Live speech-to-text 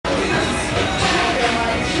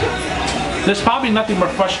There's probably nothing more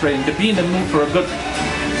frustrating than being in the mood for a good...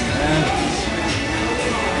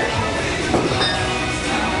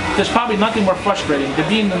 There's probably nothing more frustrating than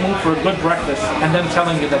being in the mood for a good breakfast and then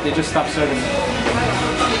telling you that they just stopped serving it.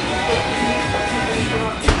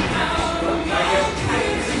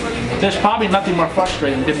 There's probably nothing more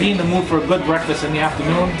frustrating than being in the mood for a good breakfast in the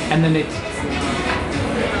afternoon and then they...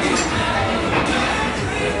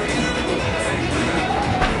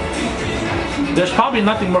 There's probably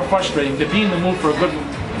nothing more frustrating than being in the mood for a good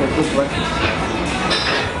breakfast.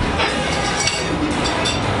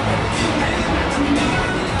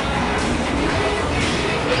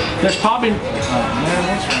 There's probably... Oh man,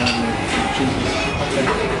 what's wrong with me? Jesus. Okay,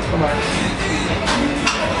 come on.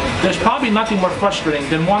 There's probably nothing more frustrating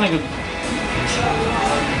than wanting a...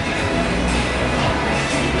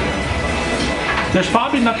 There's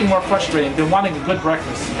probably nothing more frustrating than wanting a good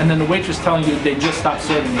breakfast and then the waitress telling you they just stopped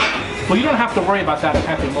serving it. Well, you don't have to worry about that at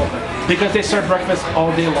Cafe Mocha because they serve breakfast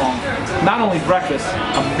all day long. Not only breakfast,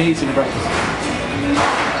 amazing breakfast.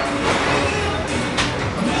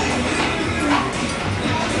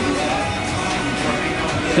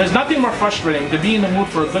 There's nothing more frustrating than being in the mood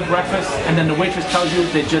for a good breakfast and then the waitress tells you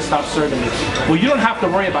they just stopped serving it. Well, you don't have to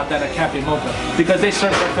worry about that at Cafe Mocha because they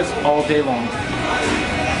serve breakfast all day long.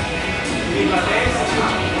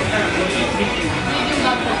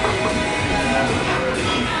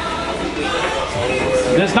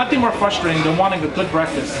 There's nothing more frustrating than wanting a good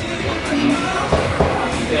breakfast.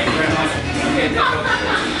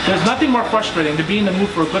 There's nothing more frustrating than being in the mood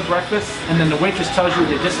for a good breakfast and then the waitress tells you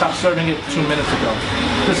they just stopped serving it 2 minutes ago.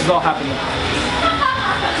 This is all happening.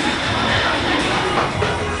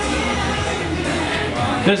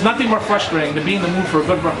 There's nothing more frustrating than being in the mood for a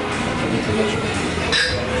good breakfast.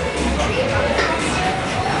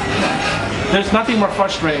 There's nothing more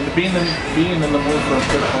frustrating than being in the mood for a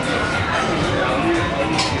good breakfast.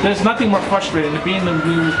 There's nothing more frustrating than being in the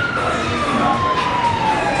mood.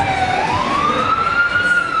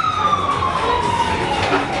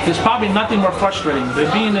 There's probably nothing more frustrating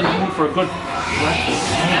than being in the mood for a good breakfast.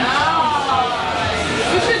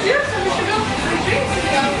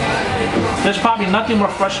 There's probably nothing more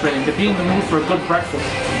frustrating than being in the mood for a good breakfast.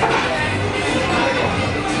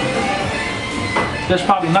 There's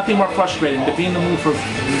probably nothing more frustrating than being in the mood for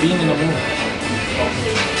being in the mood.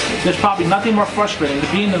 There's probably nothing more frustrating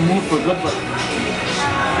than being in the mood for a good breakfast.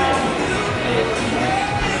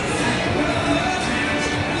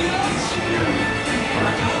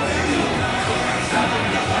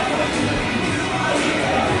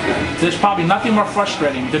 There's probably nothing more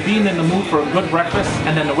frustrating than being in the mood for a good breakfast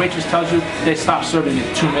and then the waitress tells you they stopped serving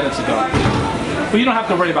it 2 minutes ago. But you don't have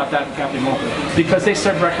to worry about that in Cafe Mocha because they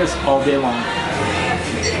serve breakfast all day long.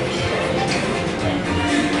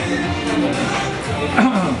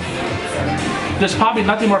 There's probably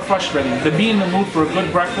nothing more frustrating than being in the mood for a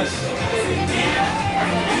good breakfast.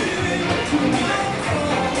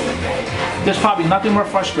 There's probably nothing more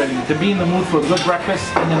frustrating than being in the mood for a good breakfast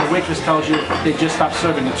and then the waitress tells you they just stopped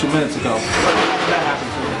serving it 2 minutes ago. That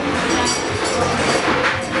happens to me.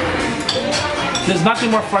 There's nothing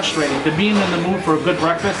more frustrating than being in the mood for a good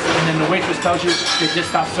breakfast and then the waitress tells you they just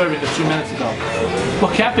stopped serving it 2 minutes ago. Well,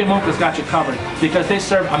 Cafe Mocha's got you covered because they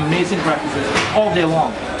serve amazing breakfasts all day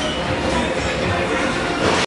long.